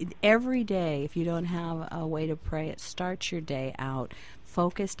 every day, if you don't have a way to pray, it starts your day out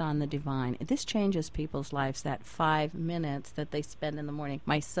focused on the divine. This changes people's lives, that 5 minutes that they spend in the morning.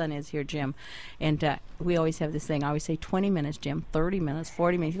 My son is here, Jim, and we always have this thing. I always say 20 minutes, Jim, 30 minutes,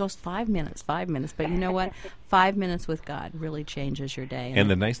 40 minutes. He goes 5 minutes. But you know what? 5 minutes with God really changes your day. And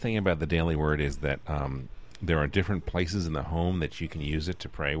the nice thing about the Daily Word is that there are different places in the home that you can use it to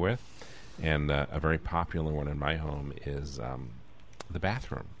pray with. And a very popular one in my home is the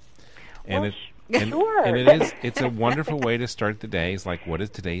bathroom. And sure. And it's a wonderful way to start the day. It's like, what is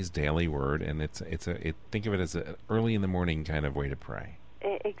today's daily word? And think of it as an early in the morning kind of way to pray.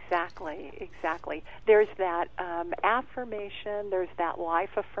 Exactly. There's that affirmation. There's that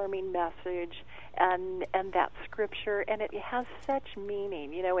life-affirming message, and that scripture, and it has such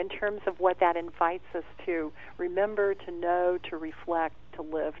meaning, in terms of what that invites us to remember, to know, to reflect, to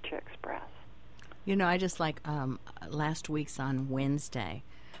live, to express. I just like last week's on Wednesday,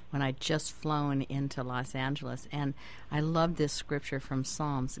 when I'd just flown into Los Angeles, and I love this scripture from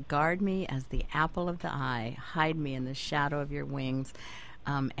Psalms. Guard me as the apple of the eye, hide me in the shadow of your wings.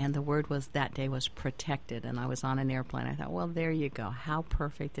 And the word was, that day was protected, and I was on an airplane. I thought, well, there you go. How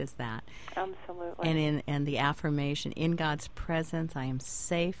perfect is that? Absolutely. And the affirmation, in God's presence, I am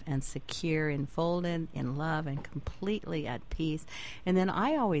safe and secure, enfolded in love, and completely at peace. And then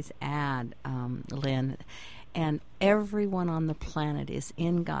I always add, Lynn, and everyone on the planet is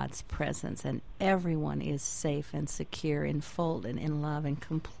in God's presence, and everyone is safe and secure, enfolded in love, and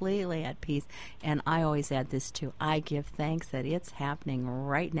completely at peace. And I always add this too: I give thanks that it's happening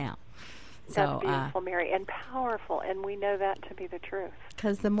right now. That's beautiful, Mary, and powerful, and we know that to be the truth.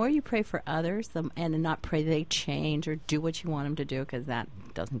 Because the more you pray for others, and not pray they change or do what you want them to do, because that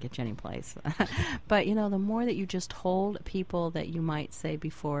doesn't get you any place. But, the more that you just hold people that you might say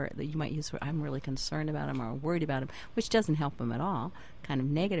before, that you might use, I'm really concerned about them or worried about them, which doesn't help them at all, kind of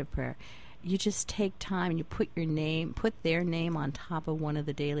negative prayer. You just take time and you put their name on top of one of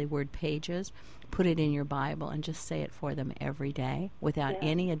the Daily Word pages, put it in your Bible, and just say it for them every day without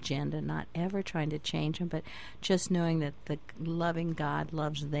any agenda, not ever trying to change them, but just knowing that the loving God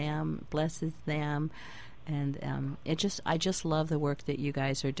loves them, blesses them. And I just love the work that you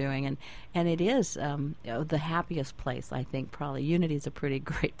guys are doing, and it is the happiest place, I think. Probably Unity is a pretty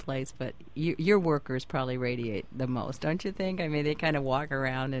great place, but your workers probably radiate the most, don't you think? I mean, they kind of walk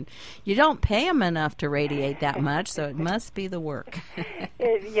around, and you don't pay them enough to radiate that much, so it must be the work.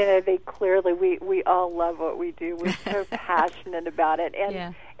 They clearly, we all love what we do. We're so passionate about it,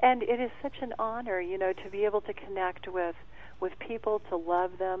 and it is such an honor, to be able to connect with people, to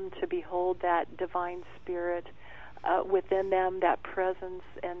love them, to behold that divine spirit within them, that presence,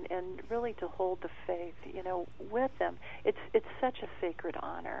 and really to hold the faith, with them. It's such a sacred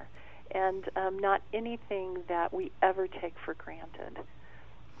honor, and not anything that we ever take for granted.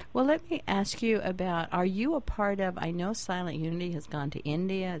 Well, let me ask you about, are you a part of, I know Silent Unity has gone to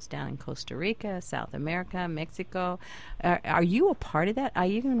India, it's down in Costa Rica, South America, Mexico. Are you a part of that?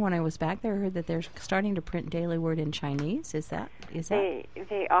 Even when I was back there, I heard that they're starting to print Daily Word in Chinese. Is that?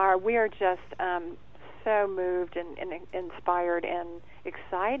 They are. We are just so moved and inspired and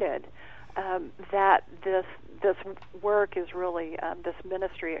excited that this work is really, this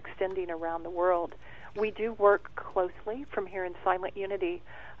ministry extending around the world. We do work closely from here in Silent Unity,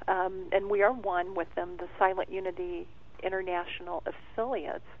 and we are one with them, the Silent Unity International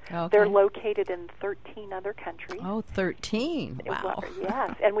affiliates. Okay. They're located in 13 other countries. Oh, 13. Wow. Well,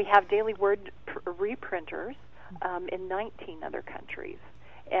 yes, and we have Daily Word reprinters in 19 other countries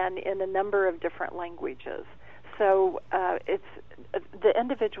and in a number of different languages. So it's the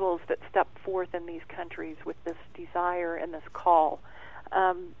individuals that step forth in these countries with this desire and this call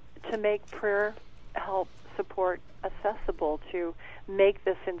to make prayer, help, support accessible, to make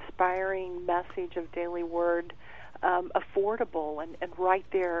this inspiring message of Daily Word affordable and right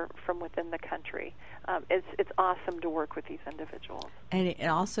there from within the country. It's awesome to work with these individuals. And it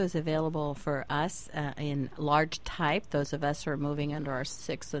also is available for us in large type, those of us who are moving into our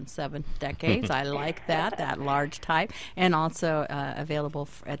 6th and 7th decades. I like that large type. And also available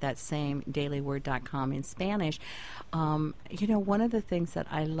at that same dailyword.com in Spanish. One of the things that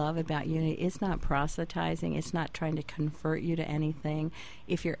I love about Unity is not proselytizing. It's not trying to convert you to anything.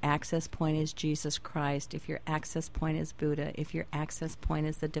 If your access point is Jesus Christ, if your access point is Buddha, if your access point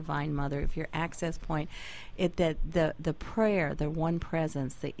is the Divine Mother, if your access point, the prayer, the one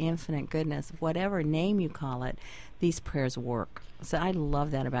presence, the infinite goodness, whatever name you call it, these prayers work. So I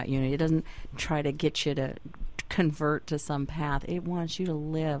love that about Unity. It doesn't try to get you to convert to some path. It wants you to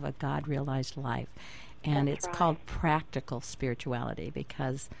live a God-realized life. And That's it's right. called practical spirituality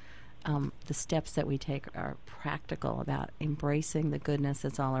because the steps that we take are practical about embracing the goodness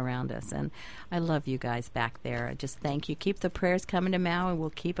that's all around us. And I love you guys back there. I just thank you. Keep the prayers coming to Maui. We'll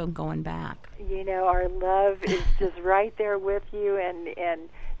keep them going back. You know, our love is just right there with you, and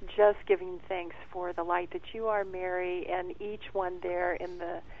just giving thanks for the light that you are, Mary, and each one there in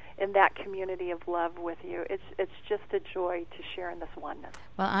that community of love with you. It's just a joy to share in this oneness.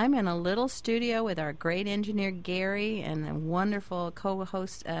 Well, I'm in a little studio with our great engineer Gary and a wonderful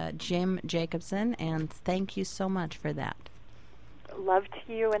co-host Jim Jacobson, and thank you so much for that. Love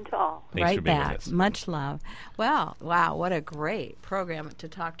to you and to all. Thanks right for being back. with us. Much love. Well, wow, what a great program to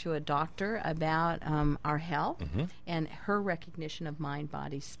talk to a doctor about our health and her recognition of mind,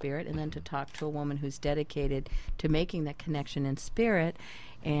 body, spirit, and then to talk to a woman who's dedicated to making that connection in spirit.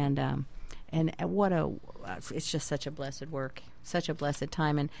 And what it's just such a blessed work, such a blessed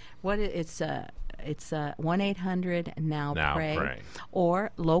time. And it's 1-800-NOW-PRAY.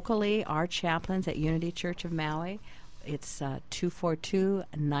 Or locally, our chaplains at Unity Church of Maui. It's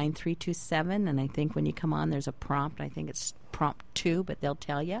 242-9327, and I think when you come on, there's a prompt. I think it's prompt 2, but they'll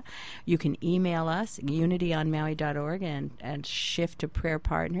tell you. You can email us, unityonmaui.org, and shift to prayer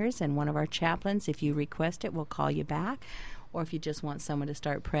partners, and one of our chaplains, if you request it, will call you back. Or if you just want someone to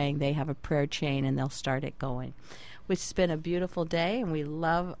start praying, they have a prayer chain, and they'll start it going. It's been a beautiful day, and we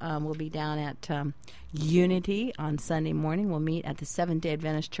love, we'll be down at Unity on Sunday morning. We'll meet at the Seventh-day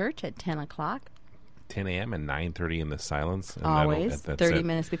Adventist Church at 10 o'clock. 10 a.m. and 9:30 in the silence. And always, 30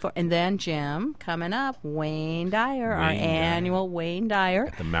 minutes before. And then, Jim, coming up, Wayne Dyer, our annual Wayne Dyer.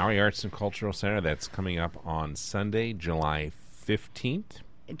 At the Maui Arts and Cultural Center. That's coming up on Sunday, July 15th.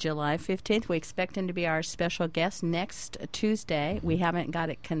 July 15th. We expect him to be our special guest next Tuesday. We haven't got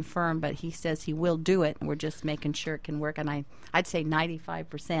it confirmed, but he says he will do it. We're just making sure it can work, and I'd say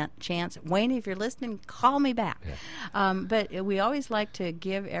 95% chance. Wayne, if you're listening, call me back. Yeah. But we always like to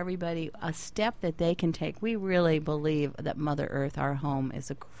give everybody a step that they can take. We really believe that Mother Earth, our home,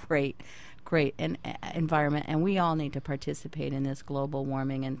 is a great environment, and we all need to participate in this global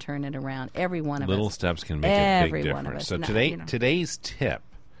warming and turn it around. Every one of us. Little steps can make a big difference. So today's tip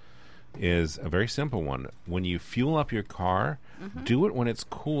is a very simple one. When you fuel up your car, do it when it's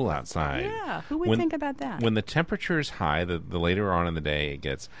cool outside. Yeah, who would think about that? When the temperature is high, the later on in the day it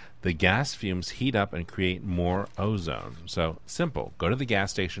gets, the gas fumes heat up and create more ozone. So simple. Go to the gas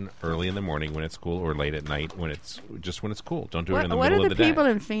station early in the morning when it's cool, or late at night when it's cool. Don't do it in the middle of the day. What do the people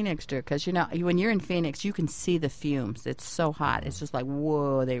in Phoenix do? Because, you know, when you're in Phoenix, you can see the fumes. It's so hot. It's just like,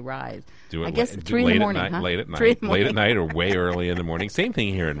 whoa, they rise. Do it. I guess 3 in the morning, huh? Late at night or way early in the morning. Same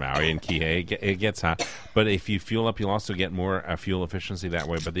thing here in Maui and Kihei. It gets hot. But if you fuel up, you'll also get more fuel efficiency that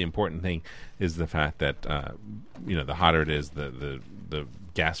way. But the important thing is the fact that, the hotter it is, the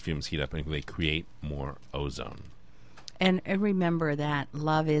gas fumes heat up and they create more ozone. And remember that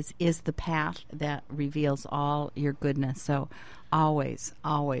love is the path that reveals all your goodness. So always,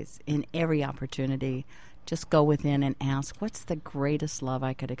 always, in every opportunity, just go within and ask, what's the greatest love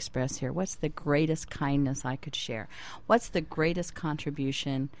I could express here? What's the greatest kindness I could share? What's the greatest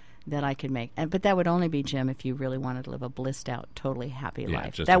contribution that I could make? But that would only be, Jim, if you really wanted to live a blissed out, totally happy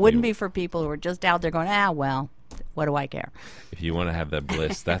life. That wouldn't be for people who are just out there going, well, what do I care? If you want to have that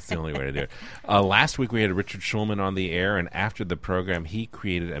bliss, that's the only way to do it. Last week we had Richard Schulman on the air, and after the program he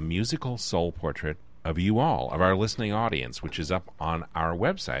created a musical soul portrait of you all, of our listening audience, which is up on our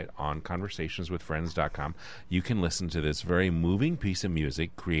website on conversationswithfriends.com. You can listen to this very moving piece of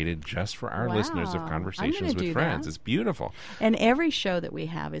music created just for our listeners of Conversations with Friends. It's beautiful. And every show that we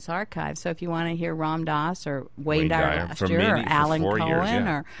have is archived. So if you want to hear Ram Dass or Wayne Dyer last year, or Alan Cohen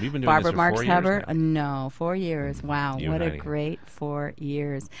or Barbara Marx Hubbard. 4 years. Wow, what a great 4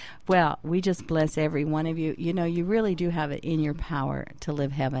 years. Well, we just bless every one of you. You know, you really do have it in your power to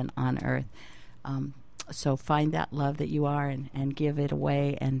live heaven on earth. So find that love that you are and give it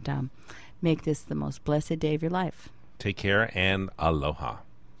away, and make this the most blessed day of your life. Take care and aloha.